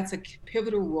that's a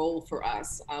pivotal role for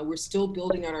us. We're still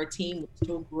building on our team, we're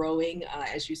still growing.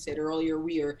 As you said earlier,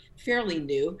 we are fairly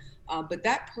new, but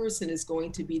that person is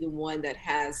going to be the one that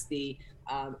has the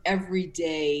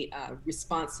everyday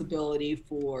responsibility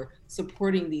for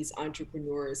supporting these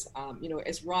entrepreneurs.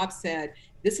 As Rob said,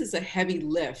 this is a heavy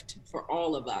lift for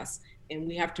all of us, and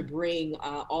we have to bring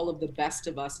all of the best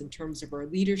of us in terms of our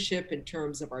leadership, in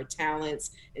terms of our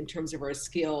talents, in terms of our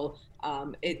skill.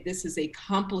 This is a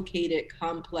complicated,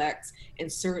 complex,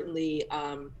 and certainly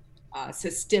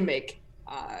systemic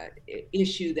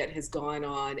issue that has gone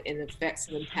on and affects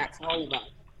and impacts all of us.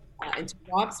 And to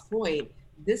Rob's point,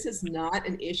 this is not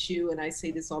an issue, and I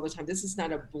say this all the time, this is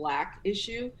not a Black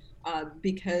issue,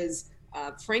 because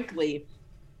frankly,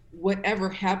 whatever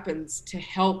happens to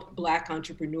help Black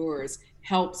entrepreneurs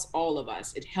helps all of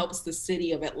us. It helps the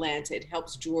city of Atlanta, it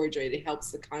helps Georgia, it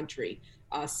helps the country.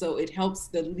 So it helps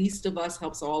the least of us,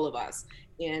 helps all of us.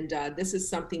 And this is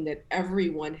something that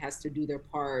everyone has to do their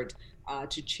part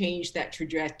to change that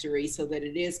trajectory so that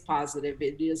it is positive,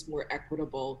 it is more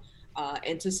equitable,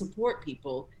 and to support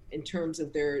people in terms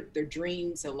of their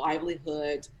dreams, their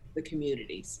livelihood, the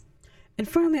communities. And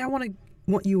finally, I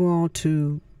want you all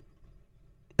to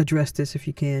address this if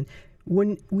you can.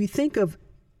 When we think of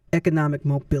economic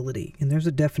mobility, and there's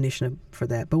a definition for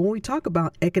that, but when we talk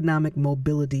about economic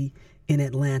mobility in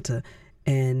Atlanta,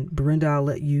 and Belinda, I'll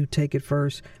let you take it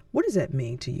first. What does that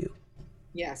mean to you?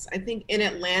 Yes, I think in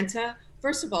Atlanta,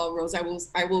 first of all, Rose, I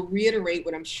will reiterate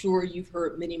what I'm sure you've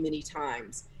heard many, many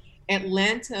times.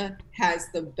 Atlanta has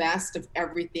the best of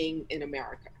everything in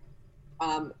America.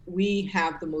 We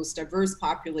have the most diverse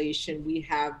population. We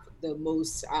have the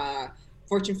most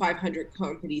Fortune 500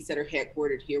 companies that are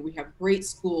headquartered here. We have great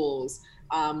schools.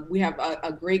 We have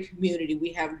a great community.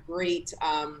 We have great,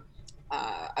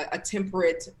 a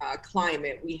temperate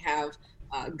climate. We have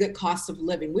good cost of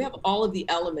living. We have all of the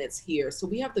elements here. So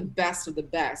we have the best of the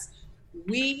best.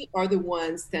 We are the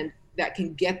ones that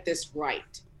can get this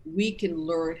right. We can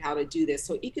learn how to do this.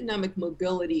 So economic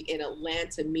mobility in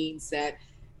Atlanta means that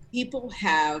people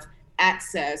have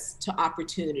access to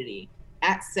opportunity,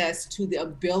 access to the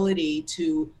ability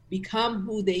to become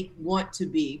who they want to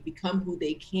be, become who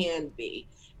they can be,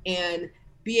 and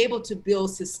be able to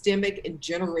build systemic and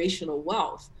generational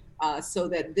wealth, so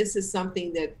that this is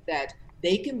something that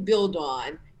they can build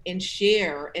on and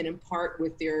share and impart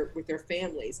with their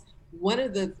families. One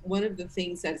of the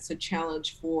things that's a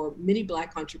challenge for many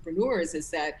Black entrepreneurs is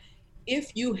that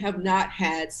if you have not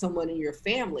had someone in your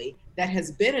family that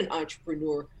has been an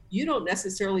entrepreneur, you don't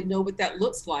necessarily know what that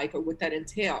looks like or what that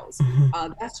entails.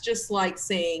 That's just like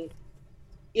saying,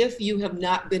 if you have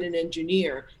not been an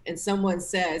engineer and someone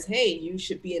says, hey, you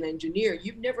should be an engineer,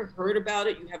 you've never heard about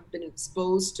it, you haven't been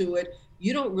exposed to it,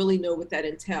 you don't really know what that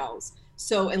entails.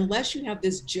 So unless you have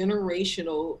this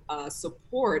generational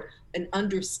support and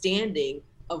understanding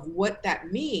of what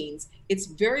that means, it's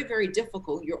very, very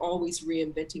difficult. You're always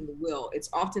reinventing the wheel. It's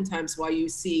oftentimes why you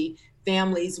see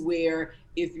families where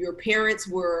if your parents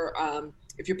were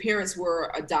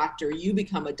a doctor, you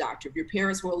become a doctor. If your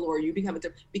parents were a lawyer, you become a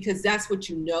doctor, because that's what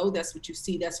you know, that's what you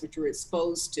see, that's what you're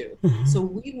exposed to. Mm-hmm. So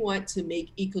we want to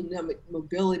make economic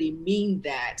mobility mean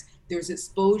that there's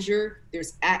exposure,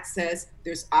 there's access,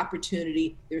 there's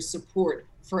opportunity, there's support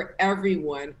for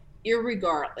everyone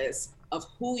irregardless of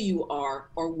who you are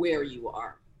or where you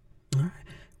are. All right.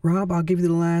 Rob, I'll give you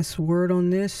the last word on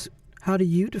this. How do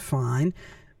you define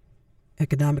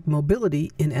economic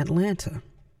mobility in Atlanta?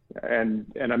 And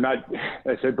I'm not,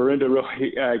 I said Belinda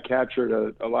really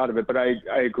captured a lot of it, but I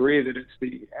agree that it's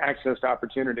the access to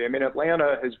opportunity. I mean,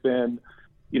 Atlanta has been,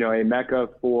 a mecca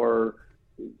for,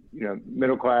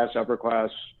 middle class, upper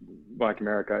class, Black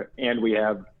America, and we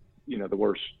have, the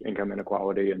worst income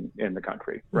inequality in the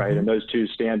country, right? Mm-hmm. And those two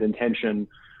stand in tension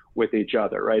with each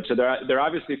other, right? So there are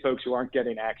obviously folks who aren't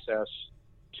getting access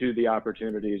to the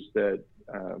opportunities that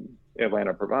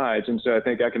Atlanta provides. And so I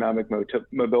think economic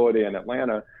mobility in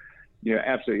Atlanta,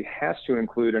 absolutely has to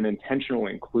include an intentional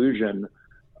inclusion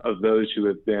of those who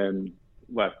have been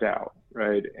left out,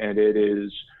 right? And it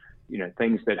is,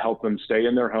 things that help them stay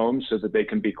in their homes so that they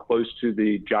can be close to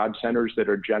the job centers that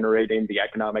are generating the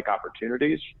economic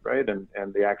opportunities, right?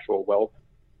 And the actual wealth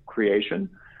creation.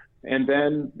 And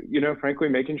then, frankly,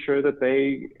 making sure that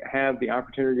they have the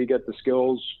opportunity to get the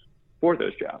skills for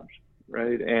those jobs,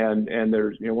 right? And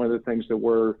there's, one of the things that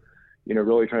we're,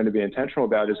 really trying to be intentional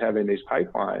about is having these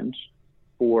pipelines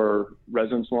for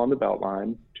residents along the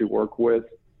Beltline to work with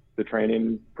the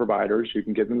training providers who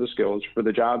can give them the skills for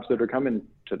the jobs that are coming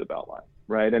to the Beltline,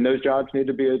 right? And those jobs need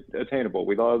to be attainable.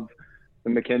 We love the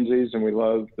McKinseys and we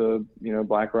love the,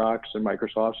 BlackRocks and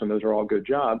Microsofts, and those are all good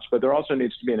jobs, but there also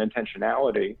needs to be an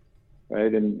intentionality,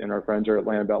 right? And our friends at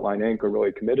Atlanta Beltline Inc. are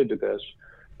really committed to this,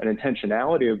 an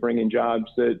intentionality of bringing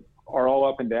jobs that are all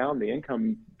up and down the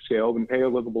income scale and pay a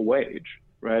livable wage,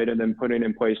 right? And then putting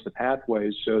in place the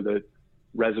pathways so that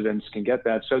residents can get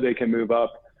that, so they can move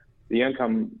up the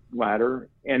income ladder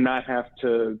and not have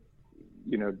to,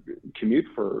 commute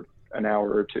for an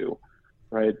hour or two,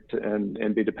 right?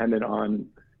 And be dependent on,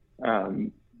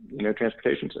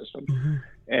 transportation systems. Mm-hmm.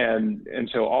 And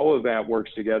so all of that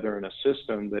works together in a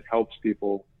system that helps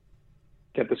people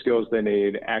get the skills they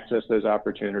need, access those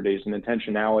opportunities, and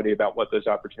intentionality about what those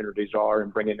opportunities are,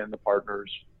 and bringing in the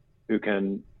partners who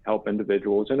can help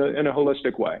individuals in a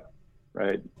holistic way,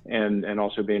 right? And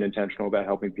also being intentional about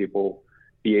helping people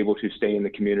be able to stay in the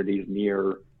communities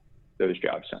near those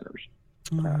job centers.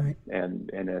 All right.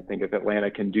 And I think if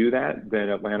Atlanta can do that, then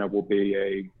Atlanta will be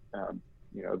a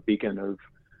beacon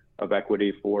of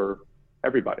equity for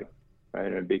everybody, right?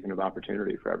 And a beacon of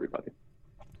opportunity for everybody.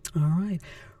 All right.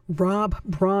 Rob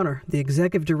Bronner, the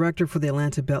Executive Director for the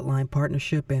Atlanta Beltline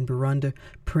Partnership, and Belinda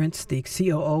Prince, the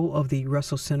COO of the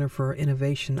Russell Center for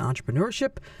Innovation and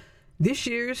Entrepreneurship, this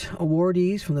year's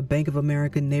awardees from the Bank of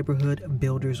America Neighborhood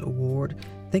Builders Award.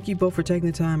 Thank you both for taking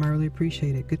the time. I really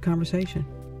appreciate it. Good conversation.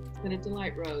 It's been a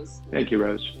delight, Rose. Thank you,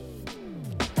 Rose.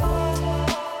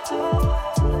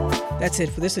 That's it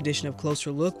for this edition of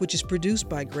Closer Look, which is produced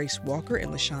by Grace Walker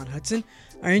and LaShawn Hudson.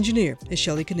 Our engineer is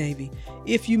Shelley Canavy.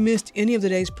 If you missed any of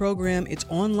today's program, it's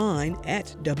online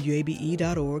at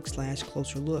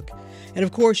wabe.org/closerlook. And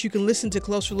of course, you can listen to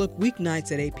Closer Look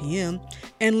weeknights at 8 p.m.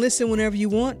 and listen whenever you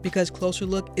want, because Closer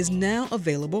Look is now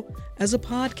available as a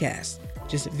podcast.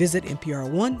 Just visit NPR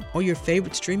One or your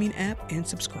favorite streaming app and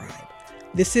subscribe.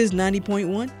 This is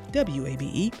 90.1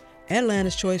 WABE,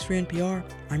 Atlanta's Choice for NPR.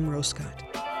 I'm Rose Scott.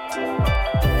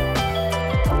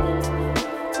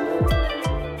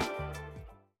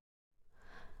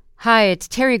 Hi, it's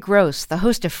Terry Gross, the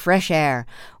host of Fresh Air.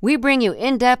 We bring you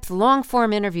in-depth,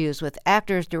 long-form interviews with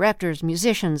actors, directors,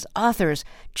 musicians, authors,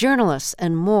 journalists,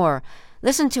 and more.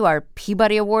 Listen to our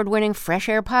Peabody Award-winning Fresh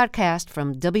Air podcast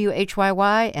from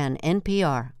WHYY and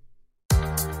NPR.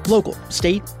 Local,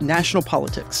 state, national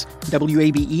politics.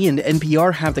 WABE and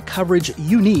NPR have the coverage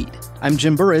you need. I'm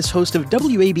Jim Burris, host of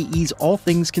WABE's All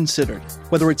Things Considered.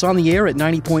 Whether it's on the air at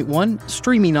 90.1,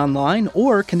 streaming online,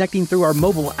 or connecting through our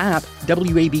mobile app,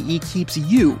 WABE keeps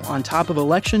you on top of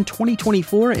election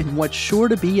 2024 in what's sure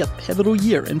to be a pivotal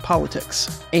year in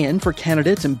politics. And for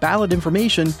candidates and ballot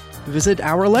information, visit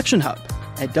our election hub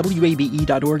at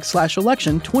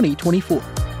wabe.org/election 2024.